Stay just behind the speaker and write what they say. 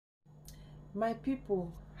My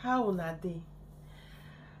people, how una dey?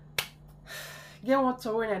 Get one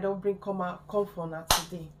tori wey I don bring come for una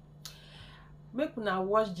today. Make una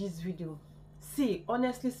watch this video. See,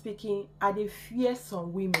 honestly speaking, I dey fear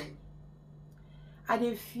some women. I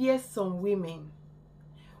dey fear some women.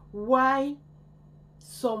 Why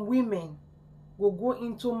some women go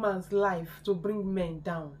into man's life to bring men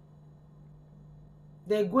down?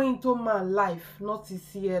 They go into man's life not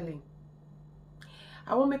sincerely.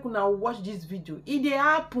 I want make una watch this video. It dey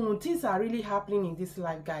happen. Things are really happening in this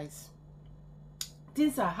life, guys.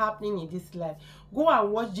 Things are happening in this life. Go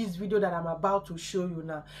and watch this video that I'm about to show you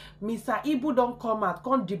now. Mr. Ibu don't come out,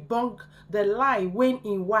 come debunk the lie when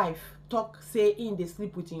his wife talk say he dey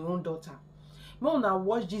sleep with his own daughter. Make una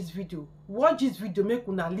watch this video. Watch this video, make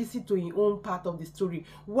una listen to his own part of the story.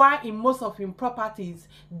 Why in most of his properties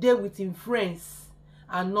dey with his friends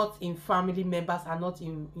and not in family members and not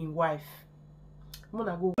in wife.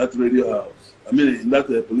 Go. That radio house, in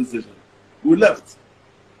that police station. We left.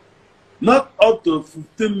 Not up to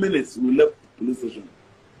 15 minutes, we left the police station.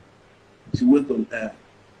 She went on air,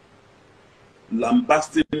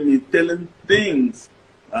 lambasting me, telling things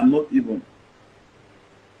I'm not even.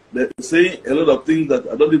 They're saying a lot of things that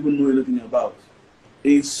I don't even know anything about.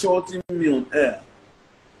 Insulting me on air.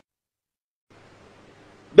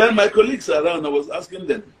 Then my colleagues around, I was asking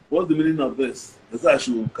them, what's the meaning of this? They said I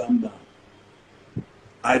should calm down.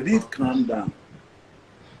 I did calm down.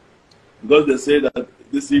 Because they say that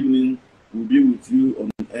this evening we'll be with you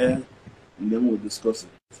on air and then we'll discuss it.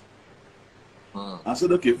 I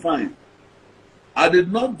said, okay, fine. I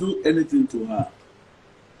did not do anything to her.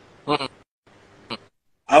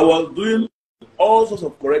 I was doing all sorts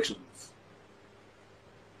of corrections.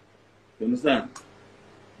 You understand?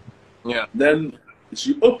 Yeah. Then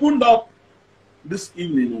she opened up this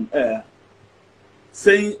evening on air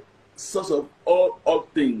saying sorts of odd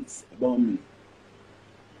things about me.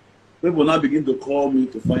 People now begin to call me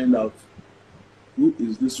to find out who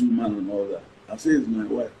is this woman and all that. I say it's my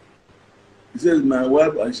wife. He says my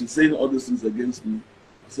wife and she's saying all these things against me.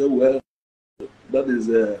 I said, well, that is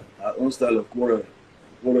her own style of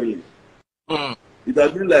quarreling. It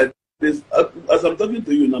has been like this. As I'm talking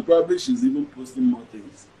to you now, probably she's even posting more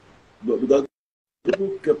things. But because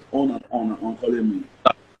people kept on and on calling me.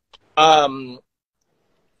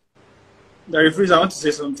 Gary Freeze, I want to say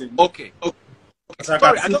something. Okay. Sorry,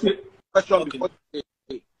 I just have a question before.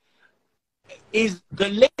 Is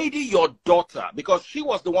the lady your daughter? Because she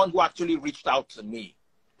was the one who actually reached out to me.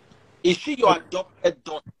 Is she your adopted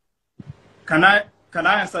daughter? Can I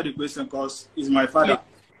answer the question? Because he's my father.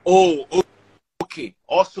 Oh, okay.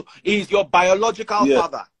 Also, is your biological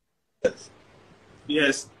father? Yes.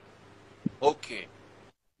 Yes. Okay.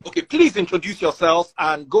 Okay, please introduce yourself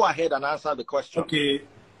and go ahead and answer the question. Okay.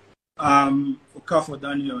 Okafo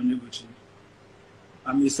Daniel Onyebuchi.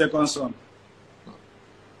 I'm his second son.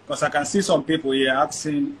 Because I can see some people here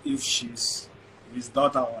asking if she's his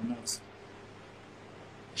daughter or not.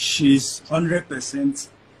 She's 100%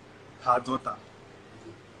 her daughter.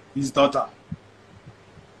 His daughter.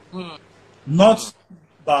 Not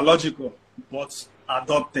biological, but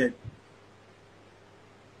adopted.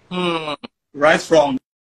 Right from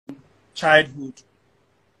childhood.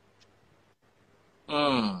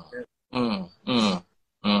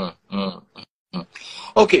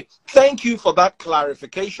 Okay, thank you for that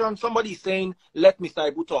clarification. Somebody is saying, let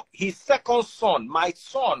Mr. Ibu talk. His second son, my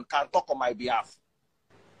son, can talk on my behalf.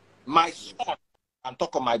 My son can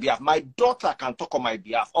talk on my behalf. My daughter can talk on my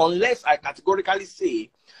behalf, unless I categorically say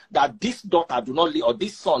that this daughter do not, or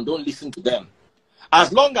this son don't listen to them.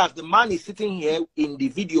 As long as the man is sitting here in the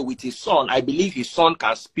video with his son, I believe his son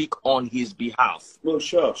can speak on his behalf. No,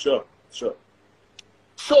 sure.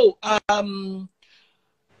 So,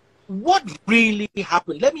 what really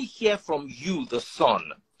happened? Let me hear from you, the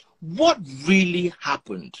son. What really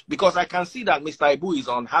happened? Because I can see that Mr. Ibu is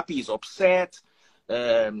unhappy, is upset,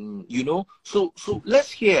 you know. So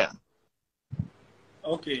let's hear.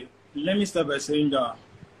 Okay, let me start by saying that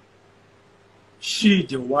she,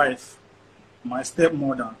 the wife, my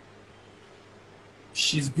stepmother,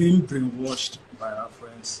 she's being brainwashed by her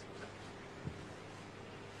friends,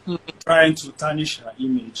 trying to tarnish her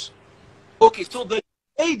image. Okay, so the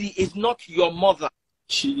lady is not your mother.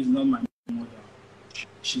 She is not my mother.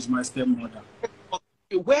 She's my stepmother.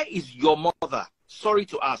 Where is your mother? Sorry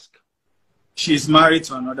to ask. She's married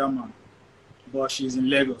to another man, but she's in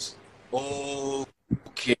Lagos.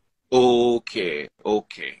 Okay.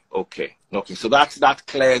 So that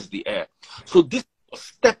clears the air. So this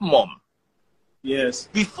was stepmom. Yes.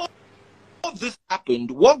 Before this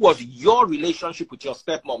happened, what was your relationship with your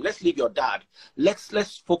stepmom? Let's leave your dad.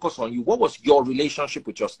 Let's focus on you. What was your relationship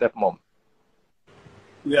with your stepmom?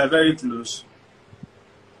 we are very close.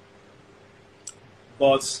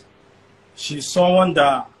 But she's someone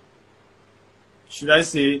that, should I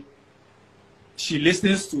say, she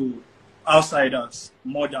listens to outsiders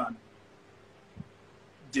more than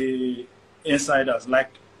the insiders. Like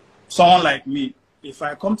someone like me, if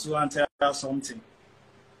I come to her and tell her something,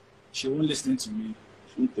 she won't listen to me.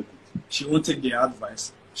 She won't take it. She won't take the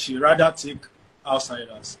advice. She rather take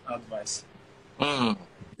outsiders' advice.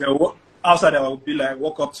 The outsider will be like,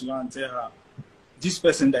 walk up to her and tell her, this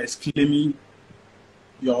person that is claiming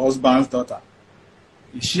your husband's daughter,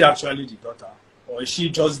 is she actually the daughter? Or is she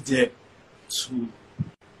just there to,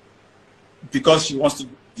 because she wants to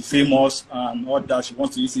be famous and all that, she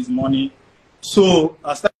wants to use his money? So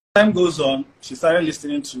as time goes on, she started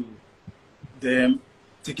listening to them,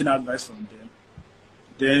 taking advice from them.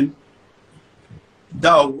 Then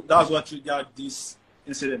that's what triggered this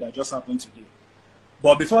incident that just happened today.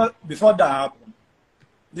 But before that happened,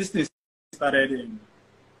 this thing started in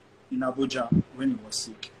Abuja when he was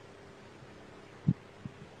sick.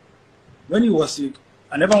 When he was sick,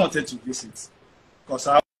 I never wanted to visit because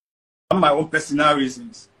I have my own personal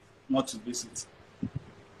reasons not to visit.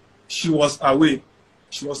 She was away.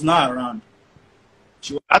 She was not around.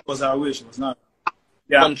 She was away. She was not around.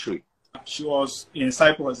 Yeah. Country. She was in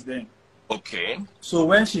Cyprus then. Okay. So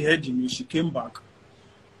when she heard the news, she came back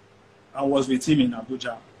and was with him in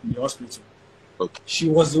Abuja in the hospital. Okay. She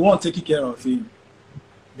was the one taking care of him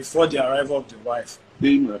before the arrival of the wife.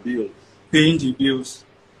 Paying the bills. Paying the bills.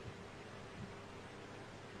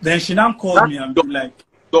 Then she now called me and be like,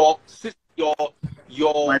 your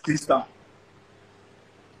my sister.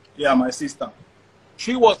 Yeah, my sister.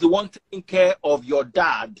 She was the one taking care of your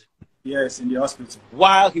dad. Yes, in the hospital.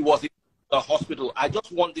 While he was in the hospital. I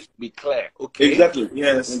just want this to be clear, okay? Exactly.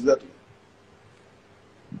 Yes. Exactly.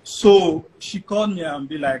 So she called me and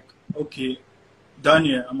be like, okay,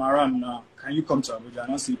 Daniel, I'm around now. Can you come to Abuja?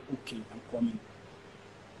 And I said, okay, I'm coming.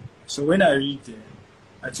 So when I reached there,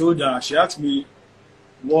 I told her, she asked me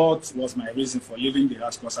what was my reason for leaving the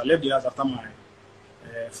house, because I left the house after my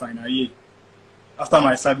final year. After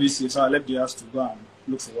my service year, so I left the house to go and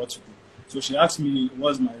look for what to do. So she asked me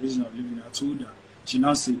what's my reason of leaving. I told her. She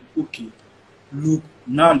now said, okay, look,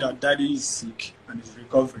 now that daddy is sick and is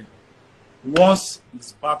recovering, once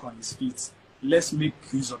he's back on his feet, let's make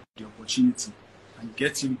use of the opportunity and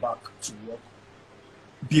get him back to work.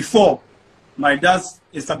 Before, my dad's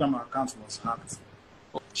Instagram account was hacked.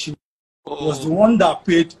 She was the one that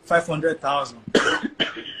paid 500,000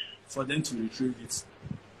 for them to retrieve it.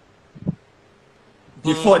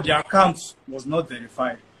 Before, the account was not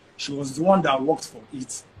verified. She was the one that worked for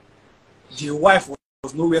it. The wife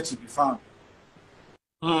was nowhere to be found.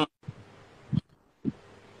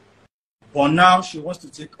 But now she wants to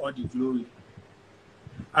take all the glory.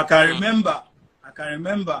 I can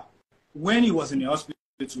remember when he was in the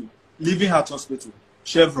hospital, leaving Heart Hospital,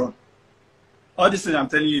 Chevron. All this thing I'm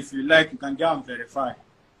telling you, if you like, you can go and verify.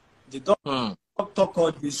 The doctor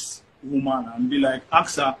called this woman and be like,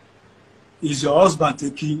 ask her, is your husband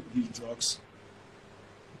taking the drugs?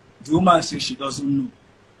 The woman says she doesn't know.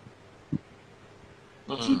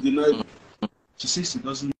 She denied. She says she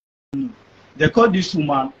doesn't know. They called this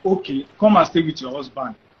woman, okay, come and stay with your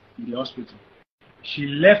husband in the hospital. She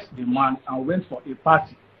left the man and went for a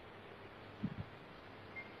party.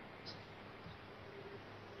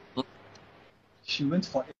 She went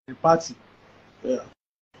for a party. Yeah.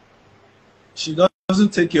 She doesn't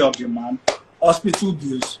take care of the man. Hospital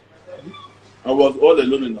bills. I was all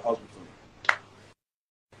alone in the hospital.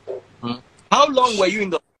 How long were you in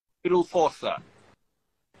the hospital for, sir?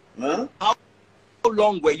 Huh? How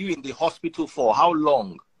long were you in the hospital for? How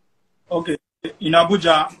long? Okay, in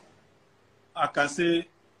Abuja, I can say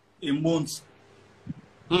a month.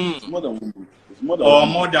 It's more than 1 month. It's more than Or 1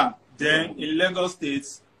 month. more than. Then in Lagos State,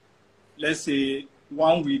 let's say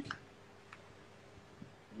 1 week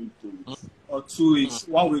or 2 weeks,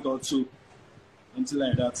 1 week or two, something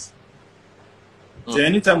like that. Then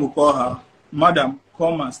anytime we call her, madam,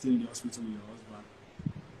 come and stay in the hospital with your husband,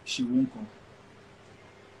 she won't come.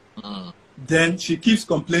 Then she keeps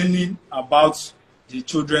complaining about the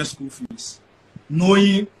children's school fees,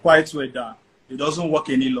 knowing quite well that it doesn't work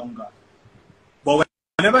any longer. But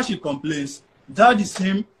whenever she complains, that the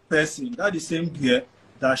same person, that the same girl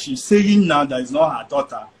that she's saying now that is not her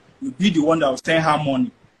daughter, will be the one that will send her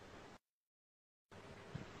money.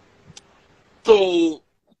 So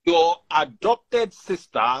your adopted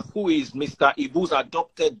sister, who is Mr. Ibu's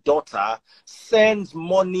adopted daughter, sends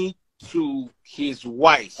money to his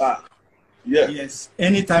wife. Yeah. Yes,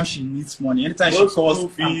 anytime she needs money, anytime she Those calls school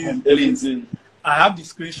and fees, complains. everything. I have the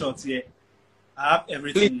screenshots here. I have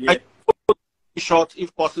everything here. shot,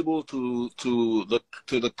 if possible, to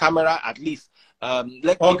the camera at least.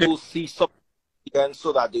 Let Okay. people see something again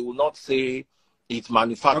so that they will not say it's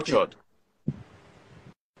manufactured. Okay.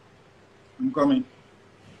 I'm coming.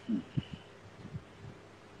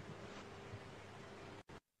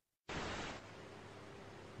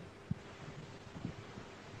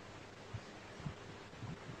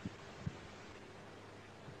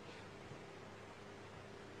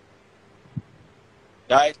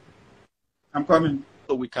 Guys, I'm coming.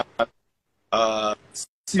 so we can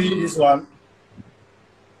See this one.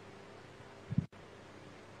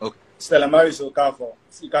 okay. Stella Maris Okafor.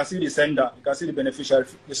 You can see the sender. You can see the beneficiary.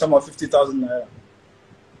 The sum of 50,000 naira.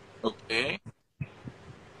 Okay.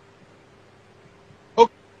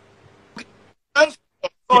 Okay. And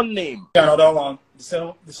your name. Another one.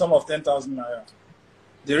 The sum of 10,000 naira.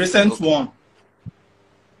 The recent one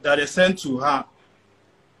that they sent to her,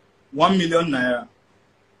 1 million naira.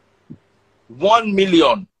 1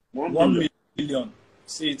 million. 1 million.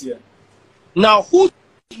 See it here. Now, whose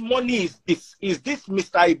money is this? Is this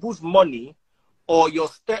Mr. Ibu's money or your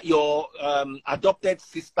adopted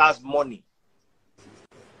sister's money?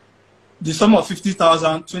 The sum of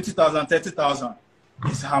 50,000, 20,000, 30,000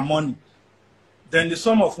 is her money. Then the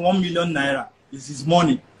sum of 1 million naira is his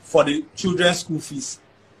money for the children's school fees.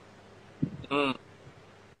 Mm.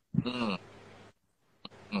 Mm.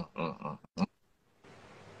 Mm, mm, mm.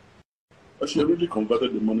 But she already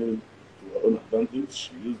converted the money to her own advantage.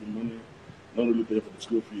 She used the money, not really paying for the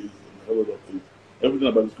school fees and all of that things. Everything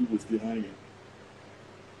about the school was still hanging.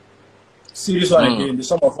 See this one again, the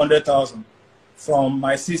sum of 100,000 from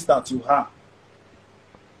my sister to her.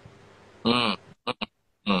 Mm.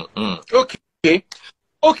 Mm, mm. Okay.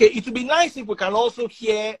 Okay, it would be nice if we can also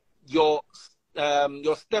hear your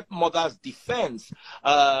stepmother's defense.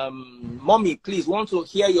 Mommy, please, want to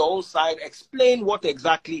hear your own side. Explain what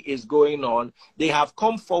exactly is going on. They have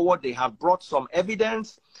come forward. They have brought some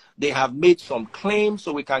evidence. They have made some claims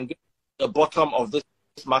so we can get to the bottom of this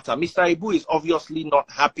matter. Mr. Ibu is obviously not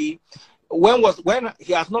happy. When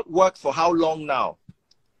he has not worked for how long now?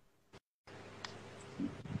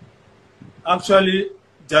 Actually,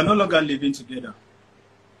 they are no longer living together.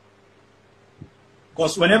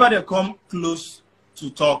 Because whenever they come close to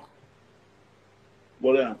talk,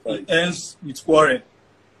 it ends with quarrel.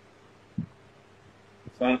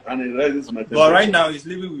 And it raises my temperature. But right now, he's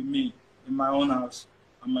living with me in my own house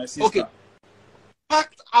and my sister. Okay.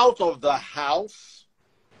 Packed out of the house?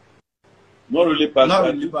 Not really packed. Not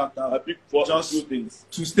really packed out. I picked for just two things.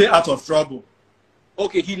 To stay out of trouble.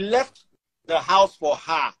 Okay, he left the house for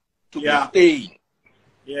her to be staying.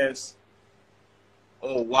 Yes.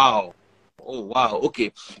 Oh, wow. Oh, wow.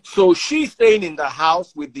 Okay. So she's staying in the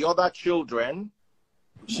house with the other children.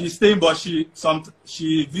 She's staying, but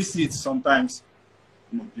she visits sometimes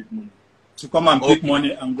to come and pick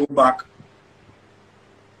money and go back.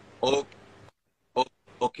 Okay.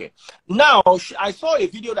 Okay. Now, I saw a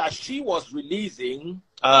video that she was releasing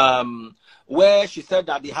where she said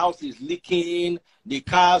that the house is leaking, the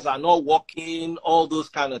cars are not working, all those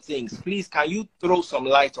kind of things. Please, can you throw some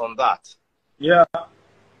light on that? Yeah.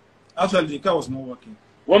 Actually, the car was not working.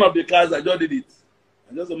 One of the cars, I just did it.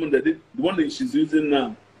 I just did the one that she's using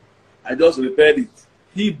now. I just repaired it.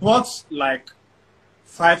 He bought like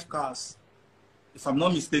 5 cars, if I'm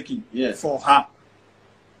not mistaken, for her.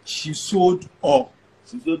 She sold all.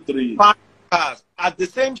 She sold 3. 5 cars at the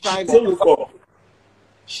same time. She sold 4.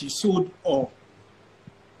 She sold all.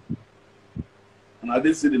 And I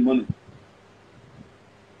didn't see the money.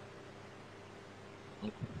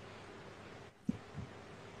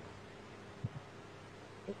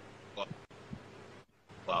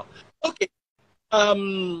 Wow. Okay.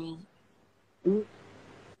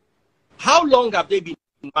 How long have they been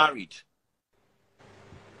married?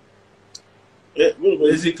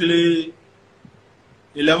 Basically,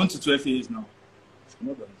 11 to 12 years now.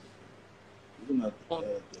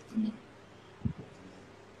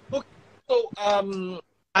 Okay. So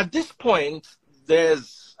at this point,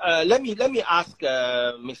 there's let me ask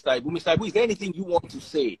Mr. Ibu. Mr. Ibu, is there anything you want to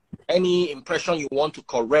say? Any impression you want to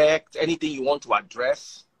correct? Anything you want to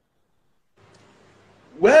address?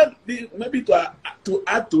 Well, maybe to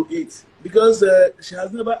add to it, because she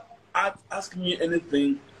has never asked me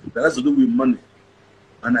anything that has to do with money,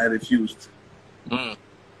 and I refused. Mm.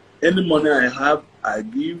 Any money I have, I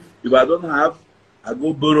give. If I don't have, I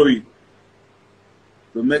go borrow it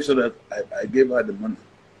to make sure that I gave her the money.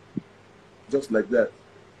 Just like that.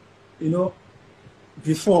 You know,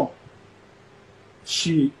 before,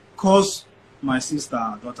 she caused my sister,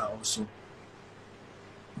 her daughter also,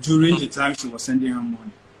 during the time she was sending her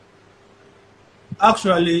money.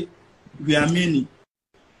 Actually, we are many.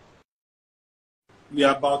 we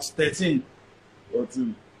are about 13.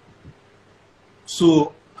 14.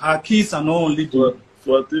 So her kids are not only the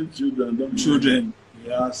 14 children. Don't children.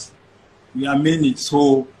 Yes, we are many.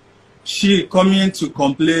 So she coming to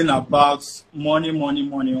complain about money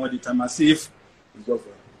all the time, as if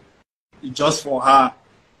it's just for her.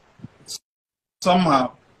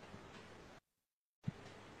 Somehow.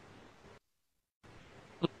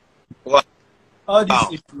 Wow. All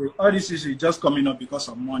this issue is just coming up because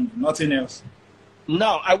of money, nothing else.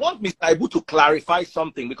 Now, I want Mr. Ibu to clarify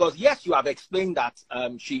something, because yes, you have explained that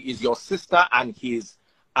she is your sister and his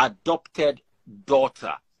adopted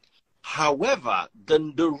daughter. However,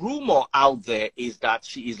 the rumor out there is that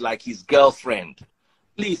she is like his girlfriend.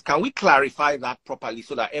 Please, can we clarify that properly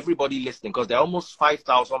so that everybody listening, because there are almost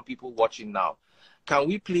 5,000 people watching now. Can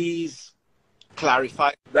we please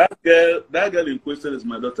clarify? That girl in question is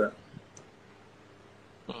my daughter.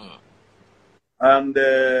 And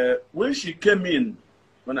when she came in,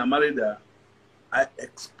 when I married her, I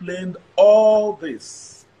explained all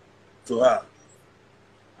this to her.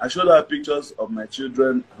 I showed her pictures of my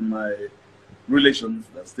children and my relations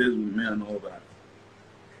that stays with me and all that.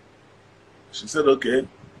 She said, okay.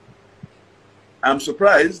 I'm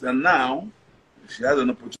surprised that now she has an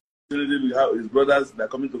opportunity with his brothers that are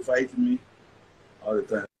coming to fight me all the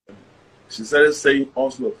time. She started saying all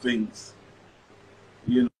sorts of things,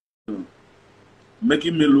 you know,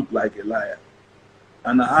 making me look like a liar.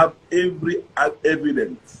 And I have every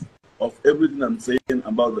evidence of everything I'm saying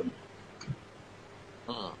about them.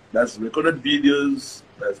 That's recorded videos,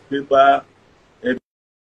 that's paper,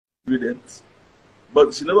 evidence.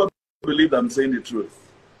 But she never believed I'm saying the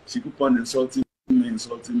truth. She kept on insulting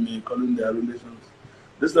me, calling their relations.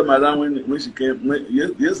 This time around, when she came,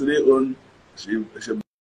 yesterday on, she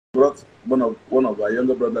brought one of our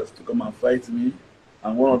younger brothers to come and fight me,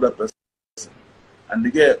 and one other person. And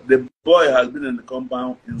the boy has been in the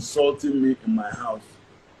compound insulting me in my house.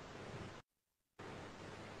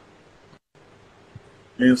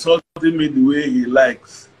 Insulting me the way he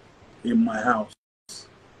likes in my house.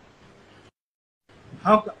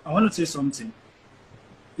 I want to say something.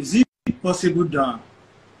 Is it possible that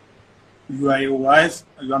you are a wife,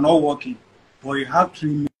 you are not working, but you have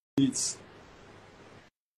 3 minutes?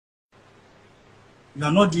 You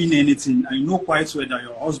are not doing anything, and you know quite well that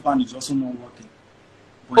your husband is also not working,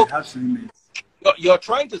 but you have 3 minutes. You're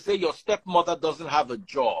trying to say your stepmother doesn't have a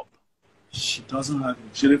job? She doesn't have it.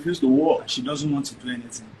 She refused to work. She doesn't want to do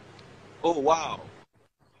anything. Oh, wow.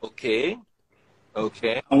 Okay.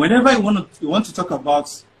 Okay. And whenever you want to talk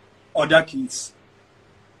about other kids,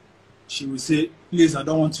 she will say, please, I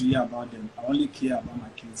don't want to hear about them. I only care about my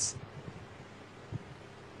kids.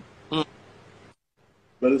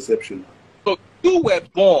 Very exceptional. So you were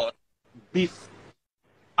born before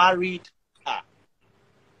married her?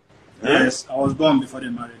 Yes, I was born before they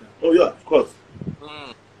married her. Oh yeah, of course.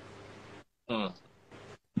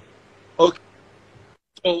 Okay.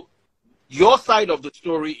 So your side of the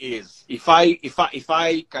story is, if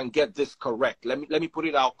I can get this correct, let me put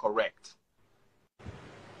it out correct.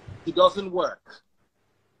 It doesn't work.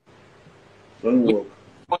 Doesn't work.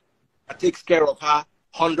 That takes care of her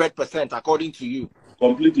 100%, according to you.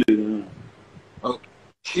 Completely. Yeah. Okay.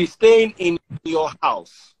 She's staying in your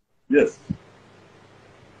house. Yes.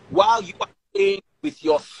 While you are staying with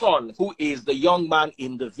your son, who is the young man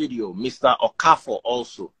in the video, Mr. Okafor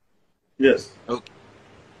also. Yes. Okay.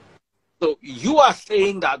 So you are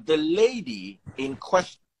saying that the lady in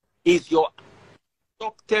question is your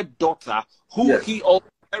adopted daughter, who Yes. he also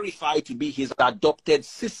verified to be his adopted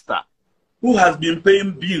sister. Who has been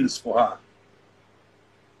paying bills for her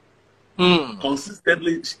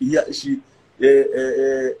consistently? She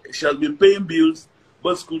has been paying bills,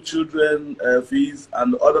 both school children fees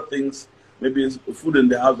and other things, maybe food in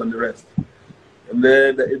the house and the rest. And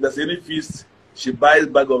then if there's any feast, she buys a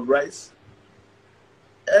bag of rice.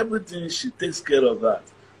 Everything, she takes care of that.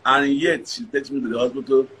 And yet she takes me to the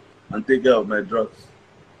hospital and takes care of my drugs.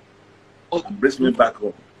 And brings me back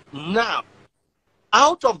home. Now,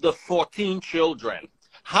 out of the 14 children,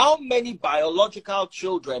 how many biological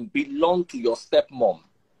children belong to your stepmom?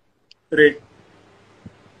 3.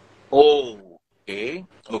 Oh, okay,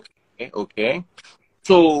 okay, okay.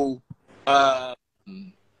 So,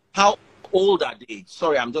 how old are they?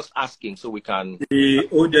 Sorry, I'm just asking so we can... The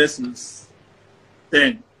oldest is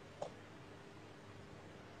 10.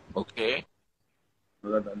 Okay.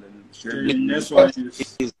 The next one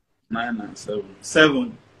is 9 and 7.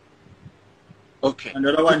 7. Okay. And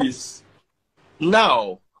the other one is...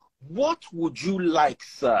 Now, what would you like,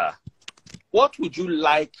 sir? What would you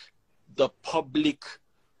like the public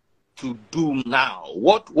to do now?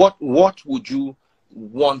 What would you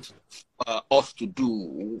want us to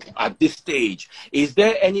do at this stage? Is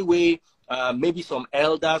there any way maybe some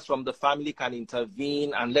elders from the family can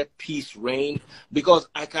intervene and let peace reign? Because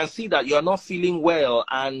I can see that you're not feeling well,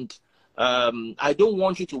 and I don't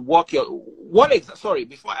want you to walk your... Sorry,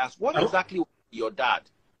 before I ask, what exactly was your dad,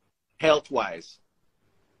 health-wise?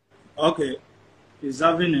 Okay, he's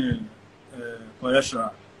having a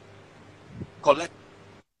cholesterol.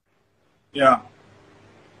 Yeah.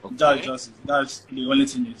 Okay. That's the only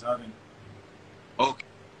thing he's having. Okay.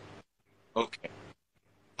 Okay.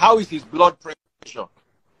 How is his blood pressure?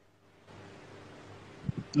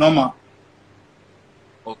 Normal.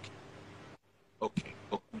 Okay. Okay.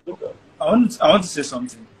 I want to say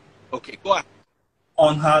something. Okay, go ahead.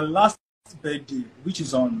 On her last birthday, which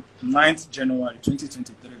is on 9th January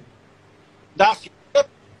 2023. That's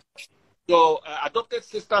your adopted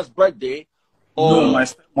sister's birthday? Or No, my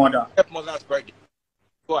stepmother's birthday.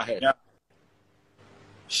 Go ahead. Yeah.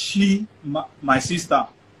 My sister,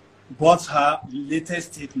 bought her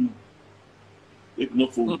latest Techno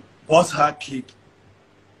phone. bought her cake,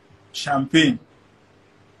 champagne.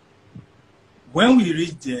 When we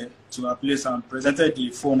reached there to her place and presented the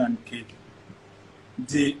phone and cake,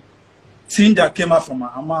 the thing that came out from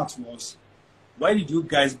her mouth was, "Why did you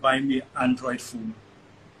guys buy me Android phone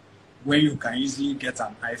when you can easily get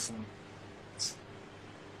an iPhone?"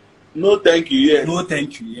 No, thank you yet. No,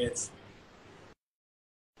 thank you yet.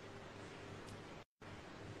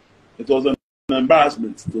 It was an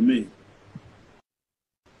embarrassment to me.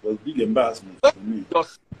 It was a big embarrassment to me. Your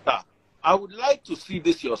sister, I would like to see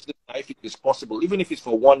this your sister, if it is possible, even if it's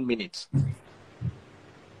for 1 minute.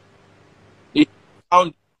 It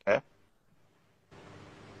sound,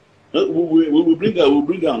 We'll bring her on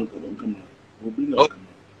camera. We'll bring her on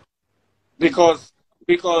camera.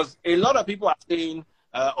 Because a lot of people are saying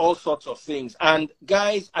all sorts of things. And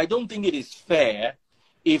guys, I don't think it is fair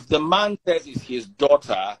if the man says it's his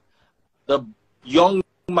daughter, the young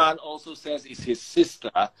man also says it's his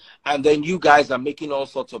sister, and then you guys are making all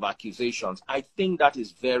sorts of accusations. I think that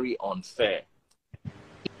is very unfair.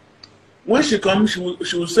 When she comes, she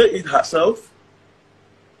will say it herself.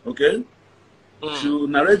 Okay? She will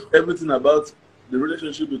narrate everything about the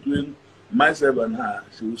relationship between myself and her.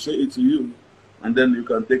 She will say it to you, and then you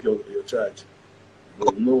can take your charge.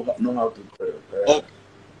 You know how to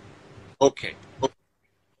Okay.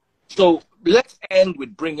 So let's end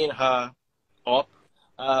with bringing her up.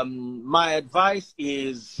 My advice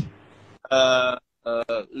is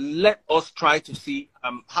let us try to see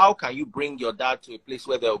how can you bring your dad to a place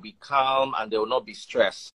where there will be calm and there will not be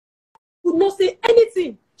stress. Would not say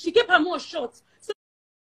anything. She kept her mouth shut. So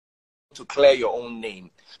to clear your own name.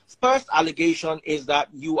 First allegation is that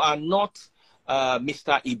you are not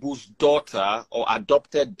Mr. Ibu's daughter or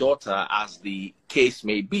adopted daughter, as the case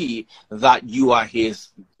may be, that you are his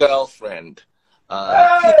girlfriend.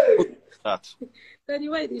 Hey! Daddy,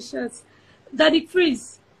 why the shirts? Daddy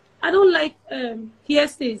Freeze, I don't like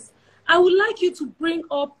hearsays. I would like you to bring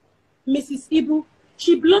up Mrs. Ibu.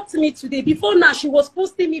 She blocked me today. Before now, she was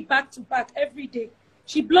posting me back to back every day.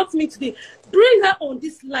 She blocked me today. Bring her on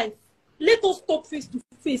this live. Let us talk face to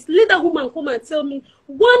face. Let that woman come and tell me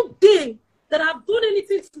one day that I've done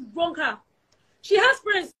anything to wrong her. She has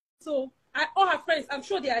friends, so all her friends, I'm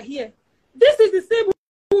sure they are here. This is the same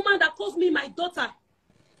woman that calls me my daughter.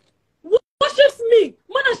 Worships me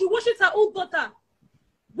more than she worships her own daughter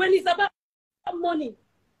when it's about money.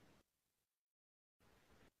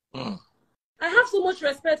 I have so much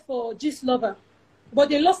respect for Gist Lover, but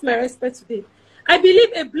they lost my respect today. I believe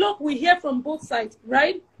a blog we hear from both sides,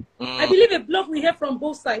 right? I believe a blog we hear from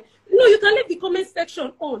both sides. No, you can leave the comment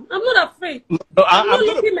section on. I'm not afraid. No, I'm not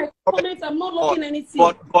looking at my comments. I'm not looking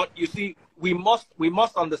anything. But you see, we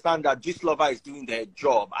must understand that Gist Lover is doing their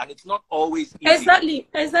job, and it's not always easy.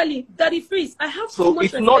 Exactly. Daddy Freeze, I have so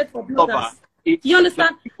much respect for bloggers. It's you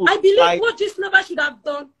understand? I believe what Gist Lover should have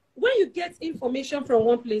done, when you get information from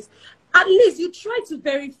one place, at least you try to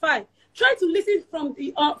verify. Try to listen from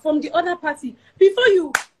the other party before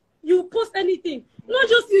you post anything. Not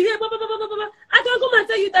just you hear, blah, blah, blah, blah, blah. I can come and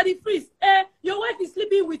tell you, Daddy Freeze, your wife is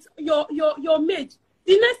sleeping with your maid.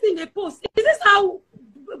 The next thing they post. Is this how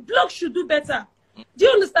blogs should do better? Do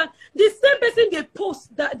you understand? The same person they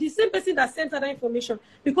post, the same person that sent her that information,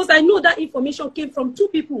 because I know that information came from two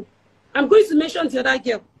people. I'm going to mention the other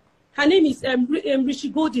girl. Her name is Richie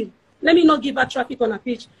Golden. Let me not give her traffic on her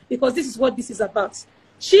page, because this is what this is about.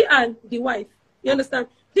 She and the wife. You understand?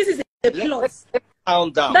 This is a plot. Let's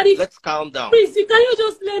calm down. Let's calm down. Please, can you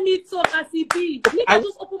just let me talk as it be? Let me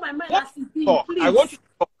just open my mind as it be, please. I want you to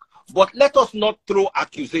talk, but let us not throw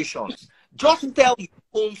accusations. Just tell your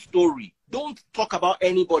own story. Don't talk about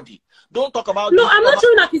anybody. Don't talk about. No, I'm not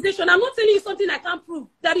throwing accusation. I'm not telling you something I can't prove.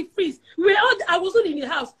 Daddy Freeze. I wasn't in the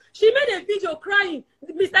house. She made a video crying.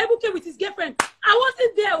 Mr. Ibuke with his girlfriend. I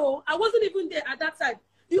wasn't there. Oh, I wasn't even there at that time.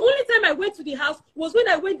 The only time I went to the house was when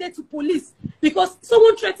I went there to police because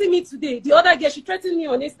someone threatened me today. The other girl, she threatened me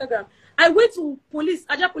on Instagram. I went to police,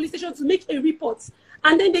 Aja police station to make a report.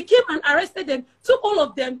 And then they came and arrested them, took all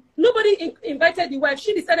of them. Nobody invited the wife.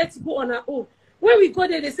 She decided to go on her own. When we got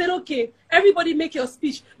there, they said, okay, everybody make your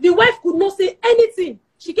speech. The wife could not say anything.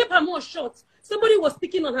 She kept her mouth shut. Somebody was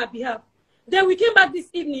speaking on her behalf. Then we came back this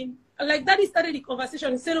evening. Like Daddy started the conversation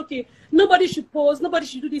and said, okay, nobody should post, nobody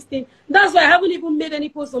should do this thing. That's why I haven't even made any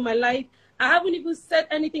posts on my life. I haven't even said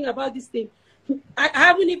anything about this thing. I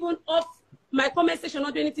haven't even off my comment section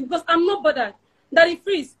or do anything because I'm not bothered. Daddy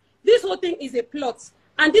Freeze, this whole thing is a plot.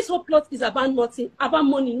 And this whole plot is about nothing, about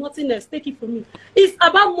money, nothing else. Take it from me. It's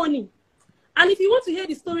about money. And if you want to hear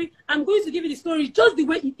the story, I'm going to give you the story just the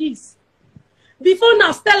way it is. Before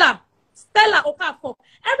now, Stella Okafor,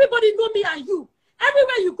 everybody know me and you.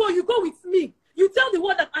 Everywhere you go with me. You tell the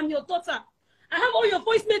world that I'm your daughter. I have all your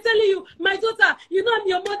voicemail telling you, my daughter, you know I'm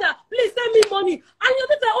your mother. Please send me money. I'm your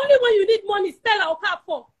daughter only when you need money, Stella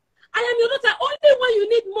Okafor. I am your daughter only when you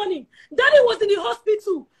need money. Daddy was in the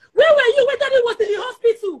hospital. Where were you when Daddy was in the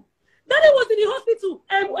hospital? Daddy was in the hospital.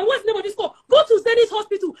 And what's the name of this call? Go to Zenith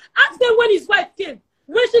Hospital. Ask them when his wife came.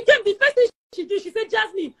 When she came, the first thing she did, she said,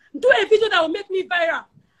 Jasmine, do a video that will make me viral.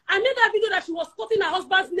 I made that video that she was cutting her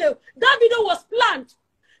husband's nail. That video was planned.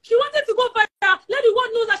 She wanted to go viral. Let the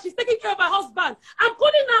world know that she's taking care of her husband. I'm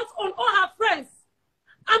calling out on all her friends.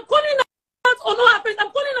 I'm calling out on all her friends.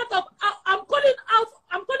 I'm calling out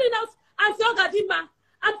Auntie Ogadima.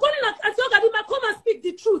 I'm calling out Auntie Ogadima. Come and speak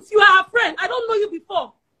the truth. You are her friend. I don't know you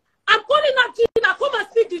before. I'm calling out Gina. Come and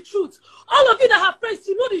speak the truth. All of you that have friends,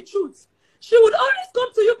 you know the truth. She would always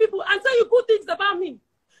come to you people and tell you good things about me.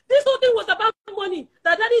 This whole thing was about money.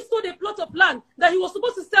 That Daddy sold a plot of land that he was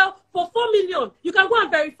supposed to sell for 4 million. You can go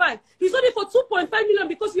and verify. He sold it for 2.5 million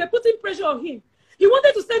because you were putting pressure on him. He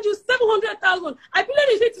wanted to send you 700,000. I believe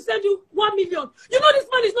he said to send you 1 million. You know this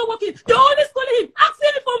man is not working. You're always calling him,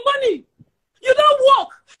 asking him for money. You don't work.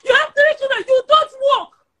 You have 3 children. You don't work.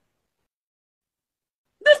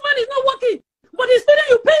 This man is not working. But he's telling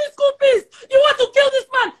you paying school fees. You want to kill this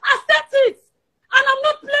man. Accept it. And I'm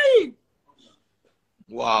not playing.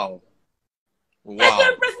 Wow.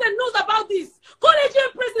 AGM president knows about this. Call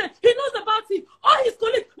AGM president. He knows about it. All his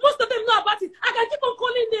colleagues, most of them know about it. I can keep on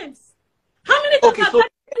calling names. How many times has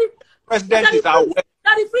President is our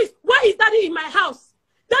Daddy Freeze, why is Daddy in my house?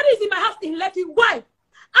 Daddy is in my house in Lekki. Why?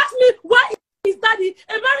 Ask me why is Daddy,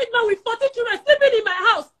 a married man with 14 children, sleeping in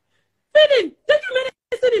my house? Feeding, taking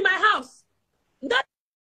medicine in my house.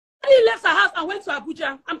 Daddy left her house and went to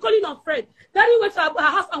Abuja. I'm calling on Fred. Daddy went to her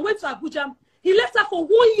house and went to Abuja. He left her for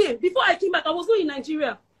 1 year. Before I came back, I was not in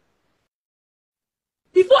Nigeria.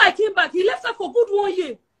 Before I came back, he left her for good 1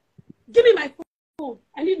 year. Give me my phone.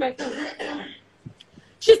 I need my phone.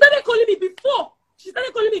 She started calling me before. She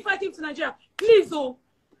started calling me before I came to Nigeria. Please, oh,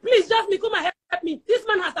 please, Jasmine, come and help me. This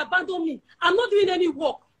man has abandoned me. I'm not doing any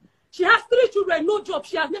work. She has 3 children, no job.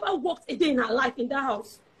 She has never worked a day in her life in that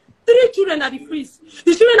house. 3 children at the Freeze.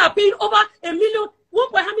 The children are paying over $1 million,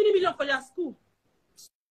 how many million for their school?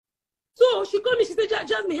 So she called me, she said,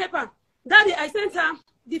 Jasmine, help her. Daddy, I sent her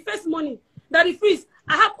the first money. Daddy Freeze,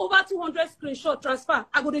 I have over 200 screenshot transfer.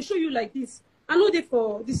 I'm going to show you like this. I know they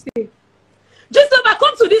for this thing. Just if I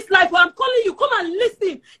come to this life where I'm calling you, come and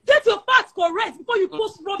listen. Get your facts correct before you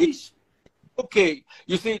post rubbish. Okay,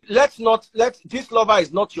 you see, this lover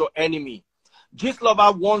is not your enemy. This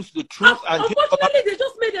lover wants the truth. And unfortunately, they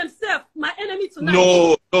just made themselves my enemy tonight.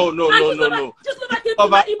 No. Just lover came to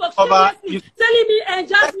my inbox telling me, and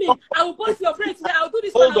Jasmine, I will post your friend today. I'll do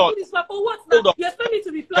this one, I'll do this one. For what now? You expect me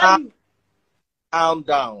to reply you? Calm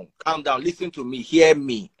down. Listen to me. Hear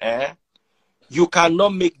me. You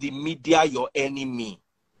cannot make the media your enemy.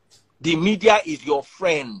 The media is your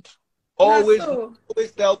friend. Always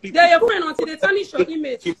tell people. They're your friend until they tarnish your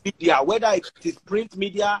image. Media, whether it is print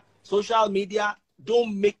media, social media,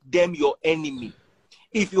 don't make them your enemy.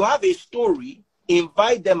 If you have a story,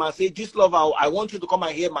 invite them and say, this lover, I want you to come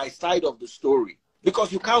and hear my side of the story.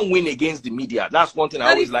 Because you can't win against the media. That's one thing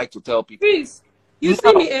I always like to tell people. Please, you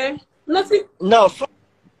see me, nothing. No,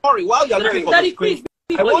 sorry, while you're looking for the screen,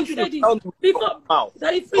 I want you to tell me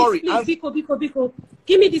Daddy, please, Biko,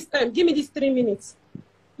 give me this time. Give me these 3 minutes.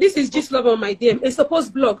 This is just love on my DM. It's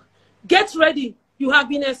supposed blog. Get ready. You have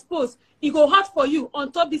been exposed. It go hard for you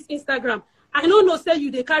on top this Instagram. I don't know, say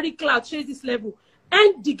you they carry cloud, chase this level.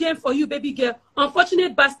 End the game for you, baby girl.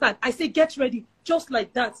 Unfortunate bastard. I say get ready. Just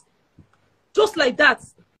like that. Just like that.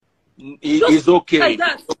 It's okay. Like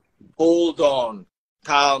that. Hold on.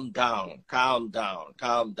 Calm down. Calm down.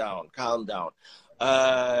 Calm down. Calm down.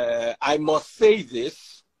 I must say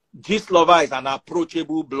this. Gistlover is an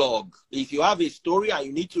approachable blog. If you have a story and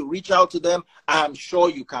you need to reach out to them, I'm sure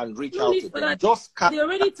you can reach out to them. Just they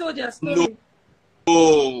already told their story.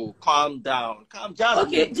 No, calm down. Calm down.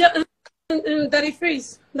 Okay, Daddy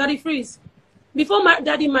Freeze. Daddy Freeze. Before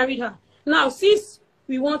Daddy married her. Now, since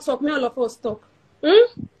we won't talk, may all of us talk.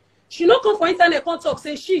 She no come for internet, can't talk.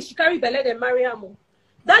 Say she carry belle and marry her more.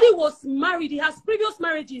 Daddy was married. He has previous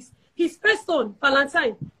marriages. His first son,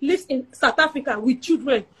 Valentine, lives in South Africa with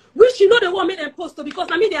children. Which she know the one made them post to, because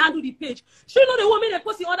I mean they handle the page. She know the one made them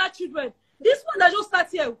post the other children. This one that just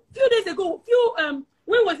started here few days ago,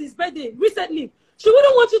 when was his birthday? Recently. She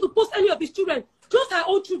wouldn't want you to post any of his children, just her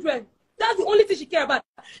own children. That's the only thing she cares about.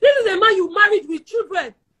 This is a man you married with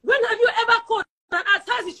children. When have you ever called and asked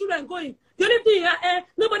how's his children going? The only thing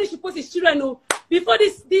nobody should post his children. No. Before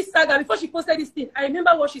this saga, before she posted this thing, I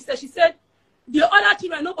remember what she said. She said, the other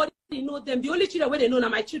children, nobody know them. The only children where they know are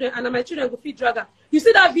my children, and my children go feed dragger. You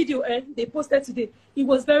see that video they posted today? It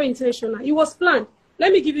was very intentional. It was planned.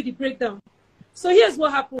 Let me give you the breakdown. So here's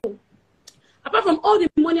what happened. Apart from all the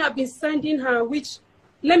money I've been sending her, which,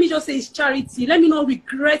 let me just say is charity. Let me not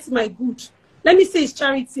regret my good. Let me say it's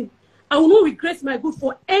charity. I will not regret my good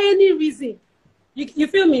for any reason. You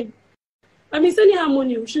feel me? I've been sending her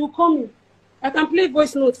money. She will call me. I can play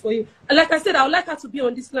voice notes for you. Like I said, I would like her to be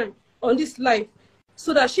on this line, on this live,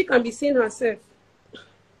 so that she can be seeing herself.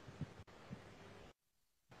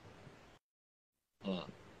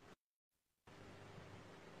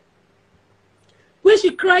 When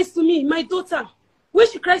she cries to me, my daughter, when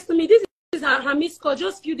she cries to me, this is her missed call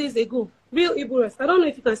just a few days ago. Real Ibures. I don't know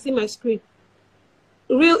if you can see my screen.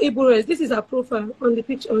 Real Ibures. This is her profile on the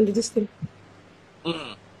picture, on the display.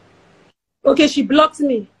 Okay, she blocked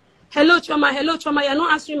me. Hello, Choma. Hello, Choma. You're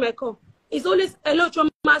not answering my call. It's always, hello,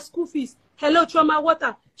 Choma, school fees. Hello, Choma,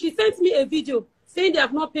 water. She sent me a video saying they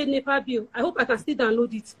have not paid NEPA bill. I hope I can still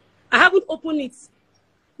download it. I haven't opened it.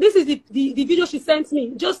 This is the video she sent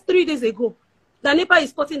me just 3 days ago. The NEPA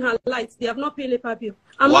is cutting her lights. They have not paid NEPA bill.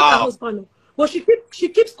 I'm not her husband. But she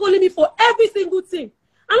keeps calling me for every single thing.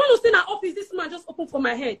 I don't understand her office. This man just opened for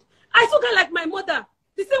my head. I took her like my mother.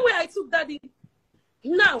 The same way I took Daddy.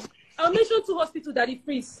 Now, I'll mention 2 hospitals, Daddy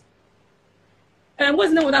Freeze. And what's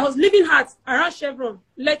the name of that? I was living Heart around Chevron,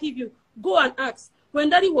 Lekki View. Go and ask. When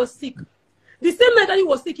Daddy was sick, the same night Daddy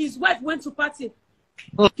was sick, his wife went to party.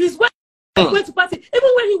 His wife went to party. Even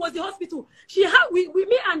when he was in the hospital, she had me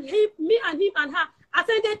and him and her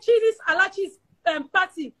attended Chiri's Alachi's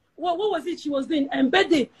party. What was it she was doing?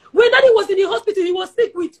 Birthday. When Daddy was in the hospital, he was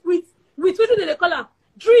sick with what did they call her?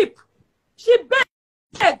 Drip. She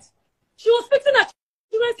begged. She was fixing her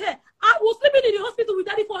children's hair. I was sleeping in the hospital with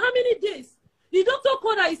Daddy for how many days? The doctor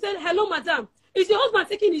called her. He said, "Hello, madam. Is your husband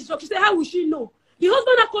taking his drug?" She said, "How will she know?" The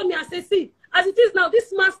husband called me and said, "See, as it is now,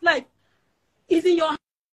 this man's life is in your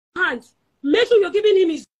hands. Make sure you're giving him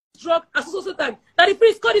his drug at social time." Daddy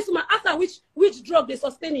Freeze, call this woman. Ask her which drug they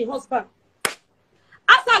sustain his husband.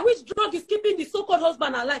 Ask her which drug is keeping the so-called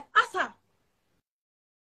husband alive. Ask her.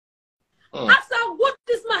 Ask her what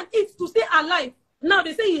this man eats to stay alive. Now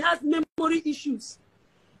they say he has memory issues.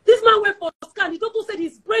 This man went for a scan. The doctor said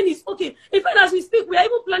his brain is okay. In fact, as we speak, we are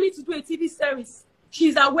even planning to do a TV series.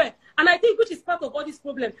 She's aware. And I think which is part of all this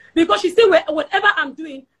problem. Because she said, whatever I'm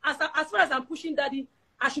doing, as far as I'm pushing Daddy,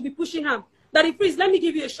 I should be pushing her. Daddy Freeze, let me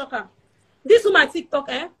give you a shocker. This woman TikTok,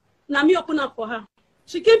 now me open up for her.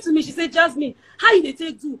 She came to me, she said, "Jasmine, how you they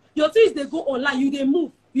take do? Your things they go online, you they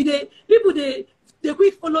move, people they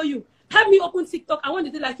quick follow you. Help me open TikTok. I want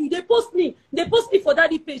to do like you. They post me for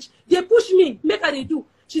Daddy page. They push me, make her they do."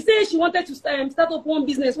 She said she wanted to start up one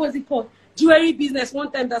business. What is it called? Jewelry business. One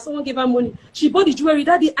time that someone gave her money. She bought the jewelry.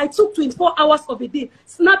 Daddy, I took 24 hours of a day,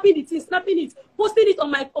 snapping it, posting it on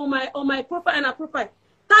my profile and her profile,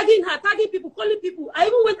 tagging her, tagging people, calling people. I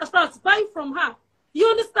even went as far as buying from her. You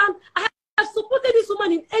understand? I have supported this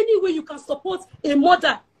woman in any way you can support a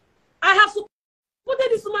mother. I have supported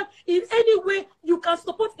this woman in any way you can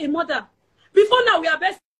support a mother. Before now, we are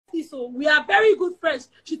best. So we are very good friends.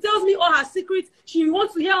 She tells me all her secrets. She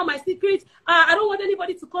wants to hear all my secrets. I don't want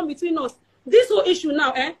anybody to come between us. This whole issue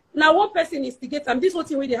now, now one person instigated, and this whole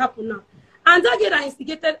thing really happen now. And that girl that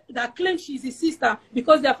instigated, that claims she's his sister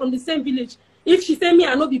because they are from the same village. If she say me,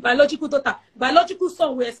 I know the biological daughter, biological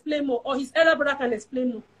son will explain more, or his elder brother can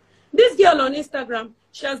explain more. This girl on Instagram,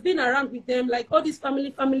 she has been around with them, like all these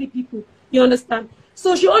family people. You understand?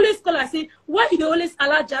 So she always call her, say, "Why you always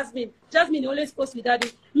allow Jasmine? Jasmine always post with Daddy.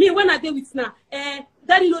 Me, when I deal with Sna,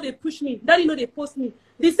 Daddy know they push me. Daddy know they post me."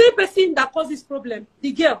 The same person that caused this problem,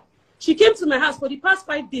 the girl, She came to my house for the past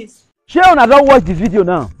 5 days. Shey una don watch the video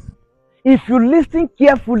now. If you listen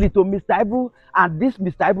carefully to Mr. Ibu and this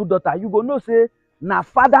Mr. Ibu daughter, you go know say na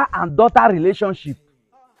father and daughter relationship.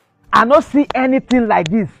 I no see anything like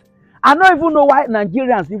this. I no even know why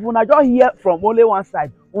Nigerians, if una just hear from only one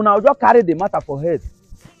side, una just carry the matter for head.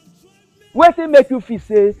 Wetin make you feel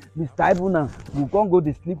say Mr. Ibu now go come go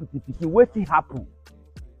dey sleep with the pikin? Wetin happen?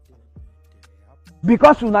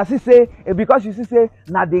 Because una see say, because you see say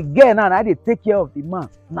na the girl now na dey take care of the man,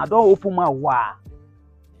 na don open mouth wah.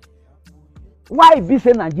 Why e be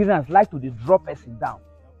say Nigerians like to dey drop person down?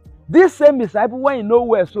 This same Mr. Ibu when he know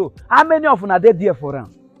well so, how many of una dey there for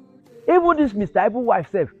am? Even this Mr. Ibu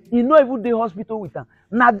wife sef, he no even dey hospital with am.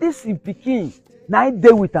 Na this him pikin na him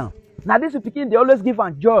dey with am. Na this him pikin dey always give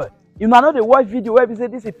am joy. Una no dey watch video where be say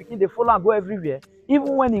this him pikin dey follow am go everywhere.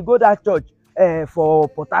 Even when he go that church for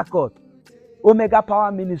Port Harcourt, Omega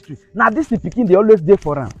Power Ministry, na this him pikin dey always dey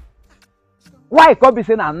for am. Why e come be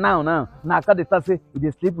say na now na come dey talk say he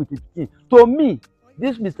dey sleep with him pikin? To me,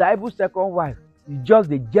 this Mr. Ibu's second wife is just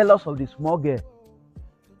dey jealous of the small girl.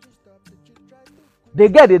 The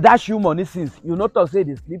girl dey dash you money since you no talk say he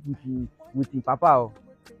dey sleep with him papa o.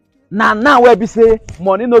 Na now wey be say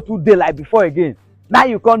money no too dey like before again. Now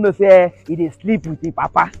you come know say he dey sleep with him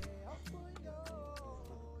papa.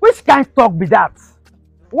 Which kind talk be that?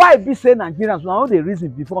 Why be say Nigerians una no dey reason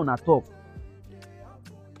before una talk?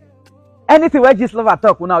 Anything wey Gistlover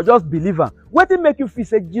talk, una just believe am. Wetin make you feel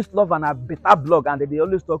say Gistlover na better blog and they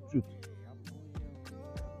always talk truth?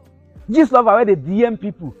 Gistlover wey dey DM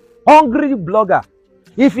people, hungry blogger.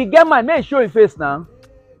 If he get mind, make show him face now.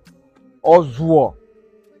 Ozuo.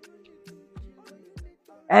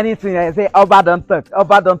 Anything I say, Oba don't talk.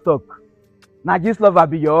 Oba don't talk. Na Gistlover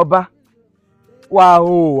be your Oba.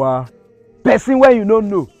 Wow. Person where you don't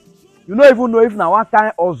know. You don't even know if na one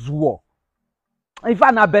kind Ozuo. In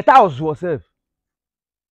fact, na better Ozuo sef.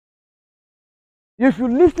 If you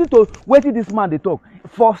listen to wetin this man dey talk,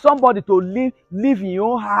 for somebody to live in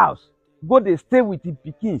your own house, go dey stay with him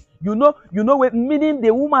pikin, you know what meaning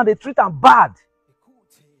the woman dey treat am bad.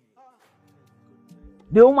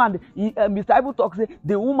 The woman, Mr. Ibu talk say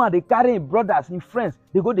the woman dey carry him brothers, him friends,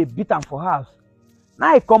 they go dey beat am for house.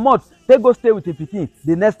 Now he comot, they go stay with him pikin.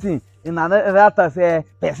 The next thing, in another time say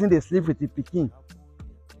person dey sleep with him pikin.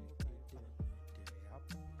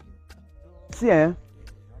 See,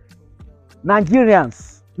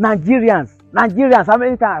 Nigerians, how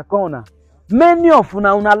many times I call una? Many of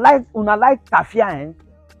una like tafia,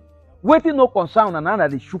 Wetin no concern una now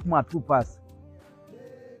that they shook mouth too pass.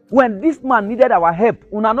 When this man needed our help,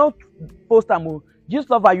 una no post am o.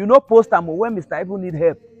 Gistlover, you no post am o when Mr. Ibu need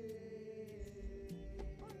help.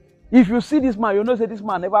 If you see this man, you know say this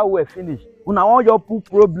man never well finish. Una want your put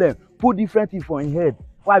problem, put different thing for him head.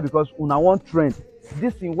 Why? Because una want trend.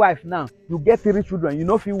 This him wife now, you get 3 children, you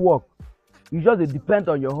no fit work. You just depend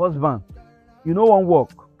on your husband. You no wan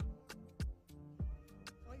work.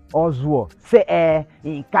 Ozuo say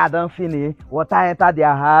in car don finish, water enter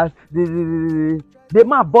their house. The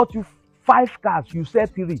man bought you 5 cars, you sell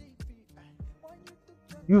 3.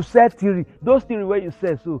 You sell 3. Those 3 where you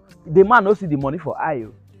sell, so the man no see the money for eye.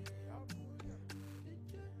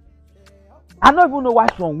 I don't even know why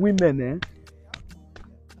some women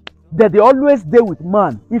that they always dey with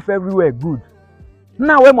man if everywhere good.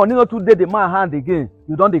 Now when money not too dey the man hand again,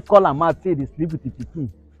 you don't dey call am out say they sleep with the pikin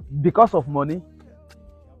because of money.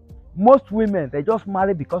 Most women they just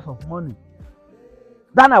marry because of money.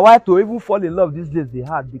 That's why to even fall in love these days they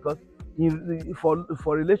hard, because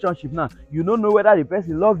for relationship now you don't know whether the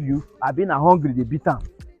person love you or being hungry they beat am.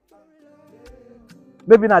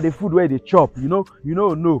 Maybe now the food where they chop, no.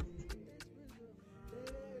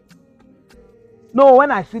 No,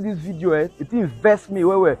 when I see this video, it invests me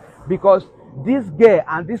well, because this girl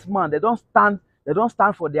and this man they don't stand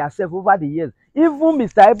for themselves over the years. Even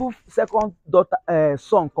Mr. Ibu's second daughter,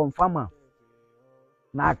 son confirm am.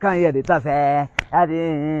 Now I can't hear the talk.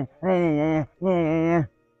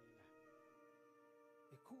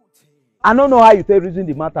 I don't know how you take reason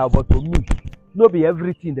the matter, but to me, no be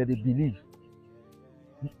everything that they believe.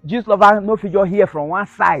 Gistlover no figure here from one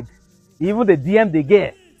side. Even the DM the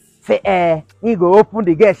girl say, he go open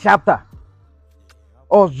the girl chapter.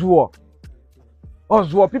 Ozuo,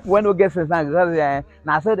 people when no get sense now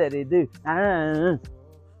so that they do.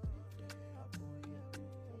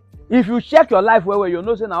 If you check your life well, you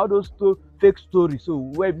know say now all those fake stories. So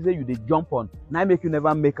where you say you they jump on, now make you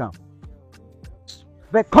never make them.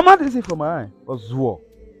 But come on, this is from my eye. Ozuo.